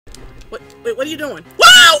Wait, what are you doing?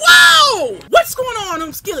 Wow, wow! What's going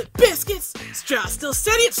on, Skillet Biscuits? It's Jaw Still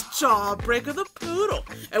Steady, it's Jawbreaker the Poodle.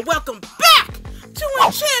 And welcome back to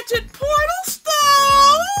Enchanted Portals,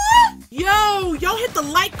 though! Yo, y'all hit the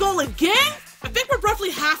like goal again? I think we're roughly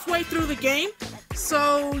halfway through the game.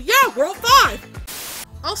 So, yeah, World 5.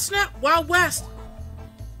 Oh, snap, Wild West.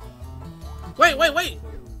 Wait.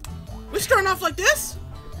 We're starting off like this?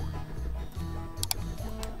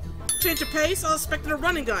 Change of pace, I was expecting a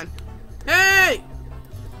running gun. Hey!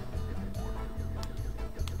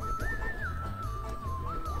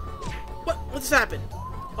 What's happened?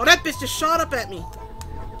 Oh, that bitch just shot up at me.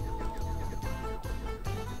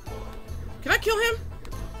 Can I kill him?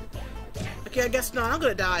 Okay, I guess not. I'm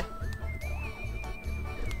gonna die.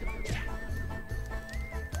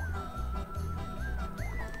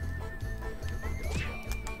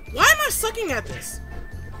 Why am I sucking at this?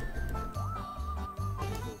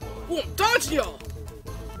 Ooh, I'm dodging y'all!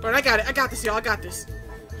 Alright, I got it. I got this, y'all. I got this.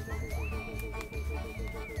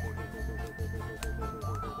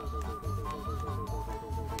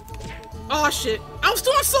 Oh shit. I was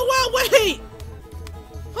doing so well. Wait!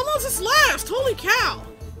 How long does this last? Holy cow!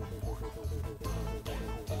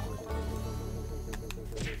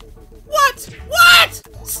 What? What?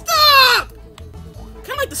 Stop!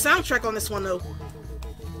 Kinda like the soundtrack on this one, though.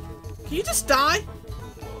 Can you just die?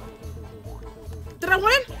 Did I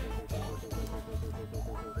win?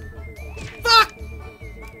 Fuck!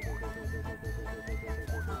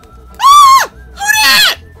 Ah! Who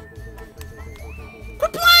that?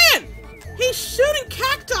 Quit playing! He's shooting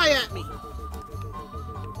cacti at me!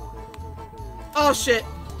 Oh shit.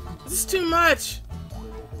 This is too much.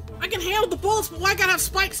 I can handle the bullets, but why gotta have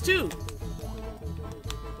spikes too?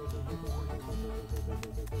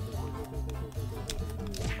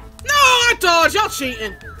 No, I dodged! Y'all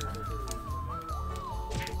cheating!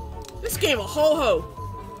 This game a ho-ho.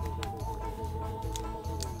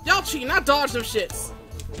 Y'all cheating, I dodged them shits.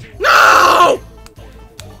 No!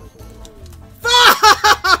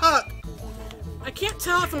 Fuck! I can't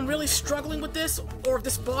tell if I'm really struggling with this, or if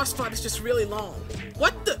this boss fight is just really long.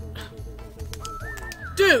 What the?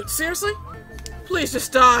 Dude, seriously? Please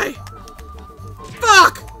just die.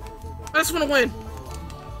 Fuck! I just want to win.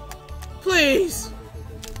 Please.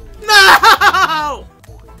 No!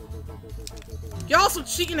 Y'all some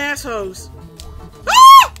cheating assholes.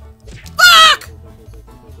 Ah! Fuck!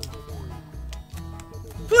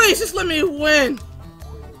 Please, just let me win.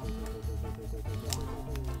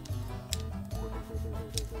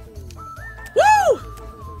 Woo!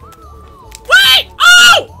 Wait!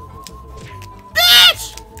 Oh!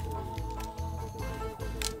 Bitch!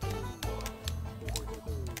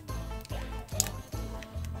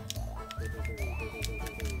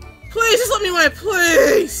 Please, just let me win,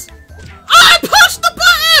 please! I pushed the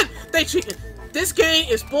button! They cheated. This game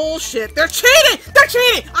is bullshit. They're cheating! They're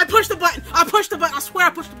cheating! I pushed the button! I pushed the button! I swear I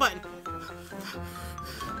pushed the button!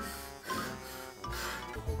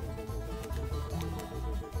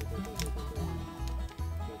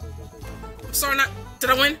 I'm sorry, not... Did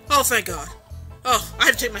I win? Oh, thank God. Oh, I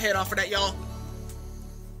had to take my head off for that, y'all.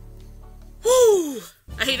 Whew!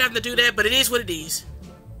 I hate having to do that, but it is what it is.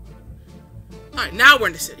 Alright, now we're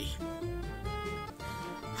in the city.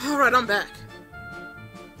 Alright, I'm back.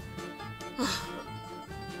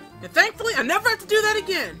 And thankfully, I never have to do that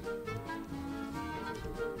again.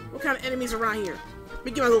 What kind of enemies around here? Let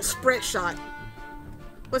me give my little spread shot.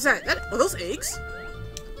 What's that? Are those eggs?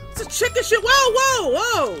 It's a chicken shit. Whoa, whoa,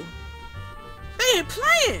 whoa! They ain't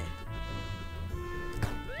playing.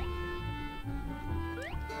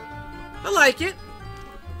 I like it.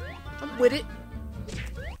 I'm with it.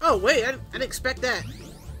 Oh wait, I didn't expect that.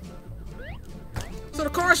 So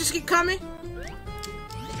the cars just keep coming?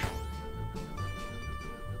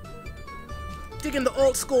 Digging the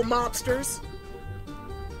old school mobsters.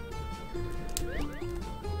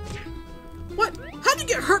 What? How'd you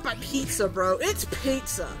get hurt by pizza, bro? It's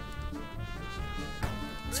pizza.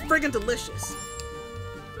 It's friggin' delicious.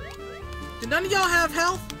 Do none of y'all have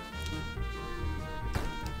health?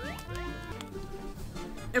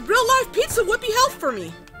 In real life, pizza would be health for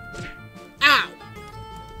me. Ow.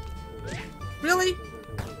 Really?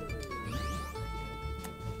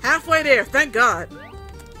 Halfway there, thank God.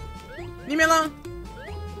 Leave me alone.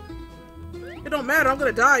 It don't matter, I'm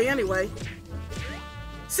gonna die anyway.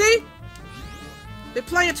 See? They're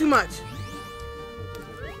playing too much.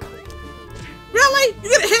 Really? You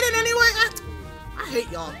gonna hit it anyway? I hate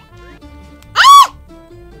y'all. Ah!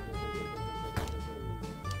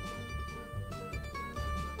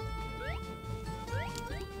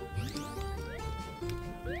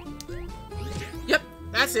 Yep,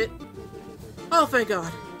 that's it. Oh, thank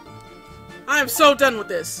God. I am so done with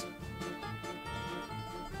this.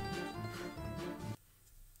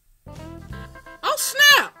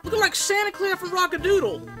 Looking like Santa Claus from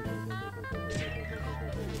Rockadoodle.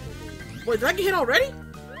 Wait, did I get hit already?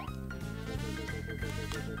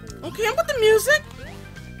 Okay, I'm with the music.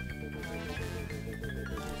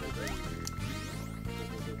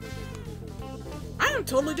 I am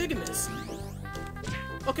totally digging this.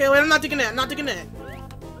 Okay, wait, I'm not digging that. I'm not digging that.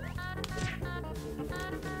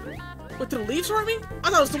 What, did the leaves hurt me? I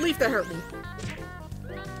thought it was the leaf that hurt me.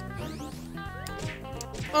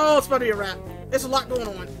 Oh, it's about to be a wrap. There's a lot going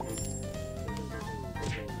on.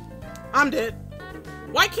 I'm dead.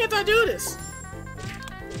 Why can't I do this?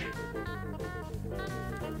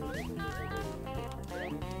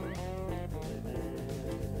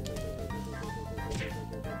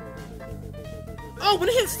 Oh, when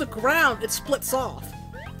it hits the ground, it splits off.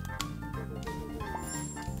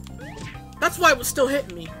 That's why it was still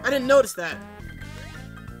hitting me. I didn't notice that.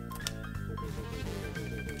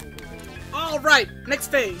 Alright, next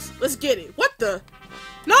phase. Let's get it. What the?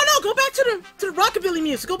 No, go back to the rockabilly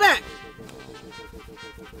music. Go back.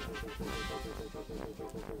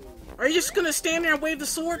 Are you just gonna stand there and wave the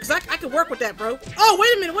sword? Because I can work with that, bro. Oh,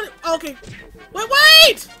 wait a minute. What? Oh, okay.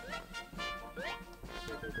 Wait!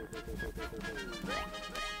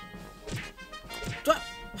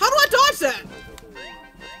 How do I dodge that?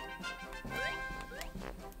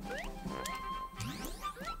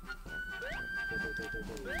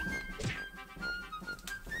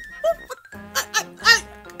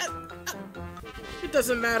 It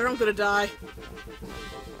doesn't matter. I'm gonna die.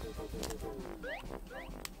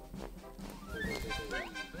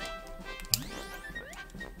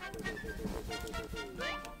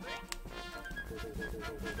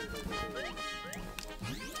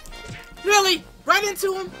 Really? Right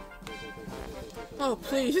into him? Oh,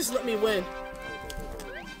 please, just let me win.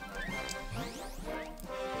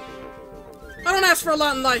 I don't ask for a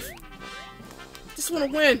lot in life. Just want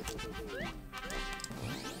to win.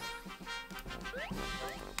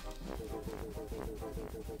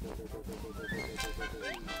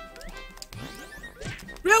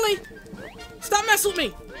 Really? Stop messing with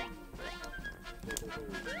me.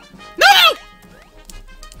 No!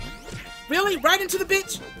 Really? Right into the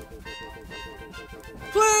bitch?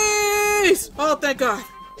 Please! Oh, thank God.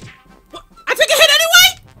 What? I take a hit anyway?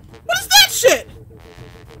 What is that shit?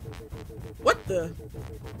 What the?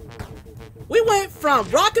 We went from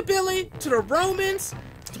rockabilly to the Romans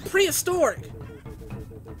to prehistoric.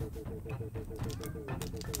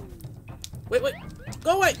 Wait.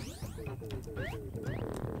 Go away.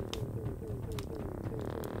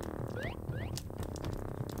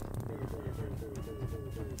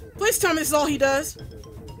 Please tell me this is all he does.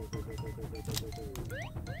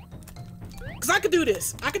 Because I could do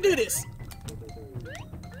this. I could do this.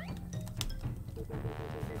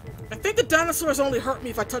 I think the dinosaurs only hurt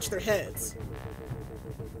me if I touch their heads.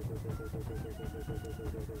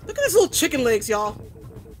 Look at his little chicken legs, y'all.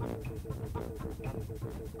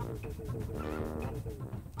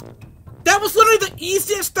 That was literally the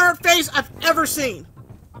easiest third phase I've ever seen.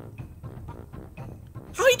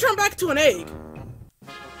 How he turned back into an egg?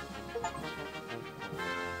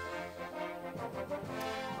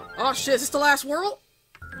 Oh shit, is this the last world?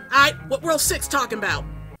 Alright, what World 6 talking about?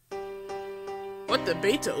 What the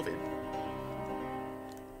Beethoven?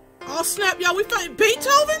 Oh snap, y'all, we fighting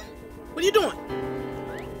Beethoven? What are you doing?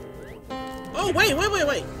 Oh, wait.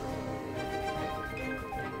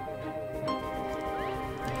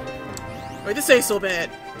 Wait, this ain't so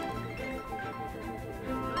bad.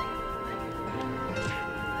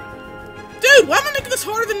 Dude, why am I making this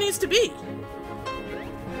harder than it needs to be?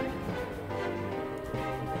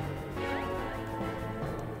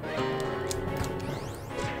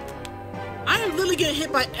 I am literally getting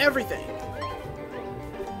hit by everything.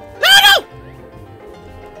 No!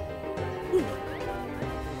 Whew.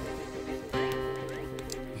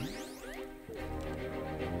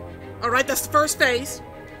 Alright, that's the first phase.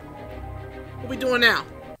 What we doing now?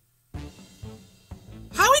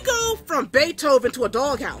 How we go from Beethoven to a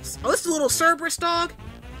doghouse? Oh, this is a little Cerberus dog?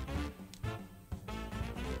 I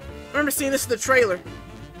remember seeing this in the trailer.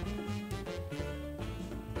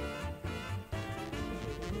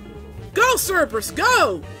 Go, Cerberus,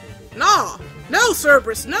 go! Nah. No,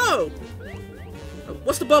 Cerberus, no!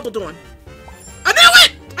 What's the bubble doing? I knew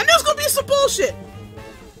it! I knew it was gonna be some bullshit!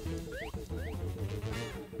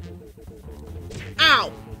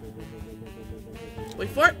 Ow! Wait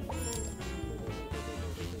for it.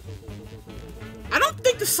 I don't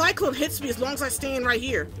think the cyclone hits me as long as I stand right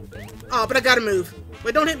here. Oh, but I gotta move.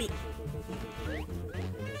 Wait, don't hit me.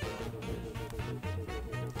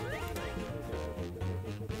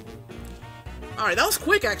 Alright, that was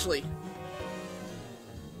quick, actually.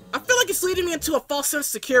 I feel like it's leading me into a false sense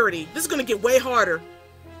of security. This is gonna get way harder.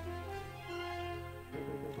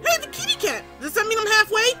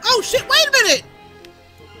 halfway? Oh shit, wait a minute!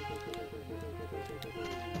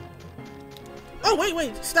 Oh,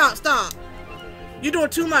 wait, stop. You're doing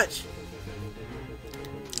too much.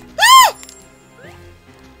 Ah!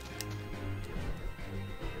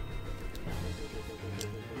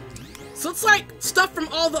 So it's like stuff from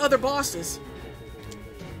all the other bosses.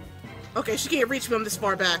 Okay, she can't reach from this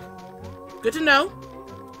far back. Good to know.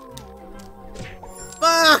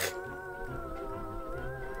 Fuck!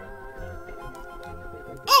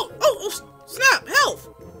 Oh, snap, health!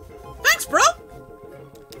 Thanks, bro!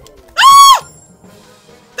 Ah!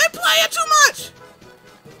 They play it too much!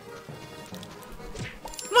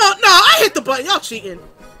 No, I hit the button. Y'all cheating.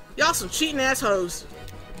 Y'all some cheating assholes.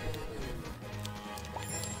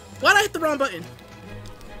 Why'd I hit the wrong button?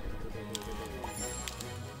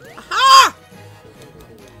 Aha!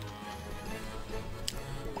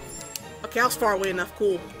 Okay, I was far away enough.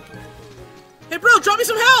 Cool. Hey, bro, drop me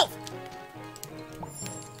some health!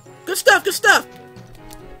 Good stuff.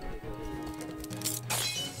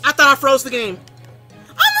 I thought I froze the game.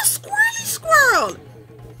 I'm a squirrely squirrel!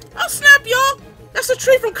 Oh, snap, y'all! That's a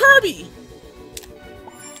tree from Kirby!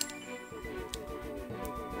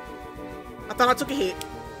 I thought I took a hit.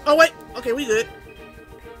 Oh, wait. Okay, we good.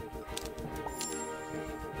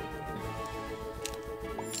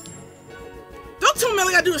 Don't tell me all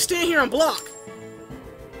I gotta do is stand here and block.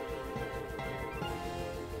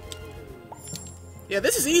 Yeah,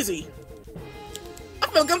 this is easy. I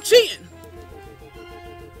feel like I'm cheating.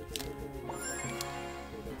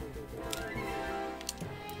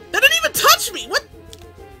 That didn't even touch me! What?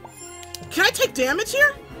 Can I take damage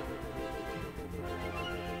here?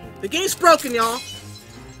 The game's broken, y'all.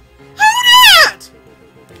 Who that?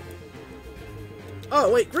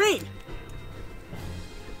 Oh, wait, green.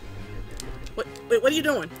 Wait, what are you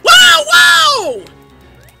doing? Whoa!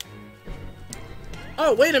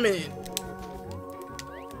 Oh, wait a minute.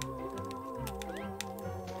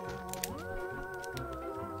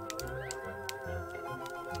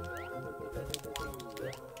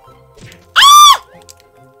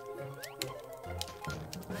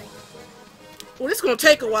 Well, this is gonna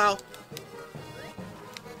take a while.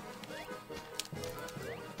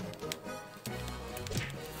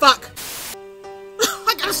 Fuck.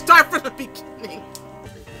 I gotta start from the beginning.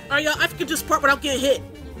 Alright, y'all, I can do this part without getting hit.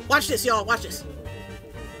 Watch this, y'all, watch this.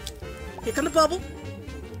 Here come the bubble.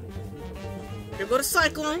 Here go the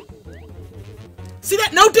cyclone. See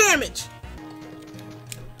that? No damage.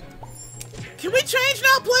 Can we change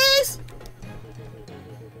now, please?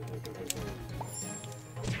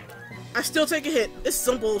 I still take a hit. This is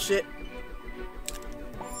some bullshit.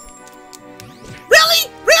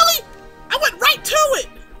 Really? Really? I went right to it!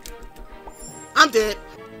 I'm dead.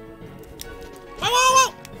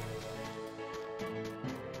 Whoa!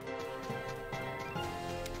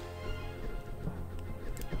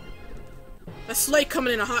 That sleigh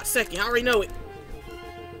coming in a hot second. I already know it.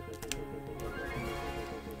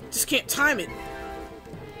 Just can't time it.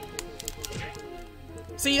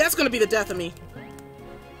 See, that's gonna be the death of me.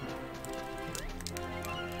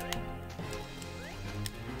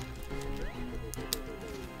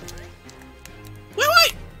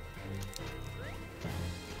 Wait!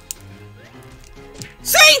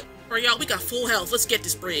 See? Alright, y'all, we got full health. Let's get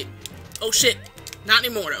this bread. Oh shit. Not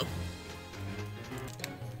anymore, though.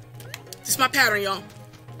 This is my pattern, y'all.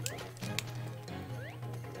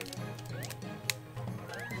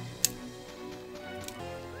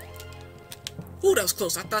 Ooh, that was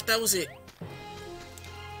close. I thought that was it.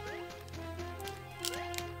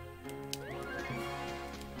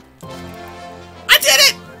 I did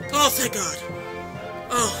it! Oh, thank God.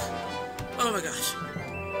 Oh my gosh.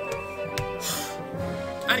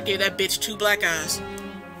 I gave that bitch 2 black eyes.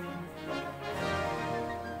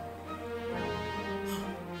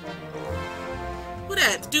 Who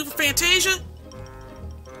that? The dude from Fantasia?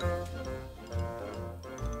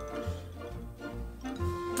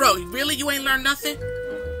 Bro, really? You ain't learned nothing?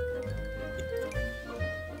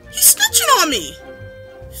 He's snitching on me!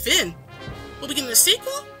 Finn, will we get a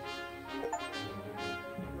sequel?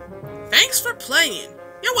 Thanks for playing.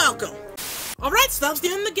 You're welcome. Alright, so that was the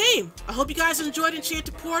end of the game. I hope you guys enjoyed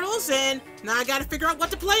Enchanted Portals, and now I gotta figure out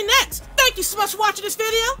what to play next. Thank you so much for watching this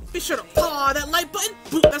video. Be sure to paw that like button,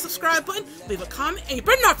 boot that subscribe button, leave a comment, and you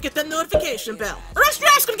better not forget that notification bell. Or else your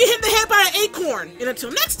ass gonna get hit in the head by an acorn. And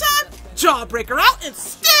until next time, Jawbreaker out and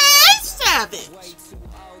stay savage.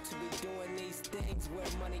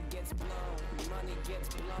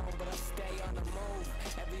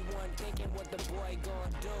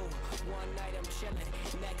 One night I'm chilling,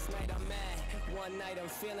 next night I'm mad. One night I'm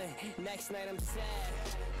feeling, next night I'm sad.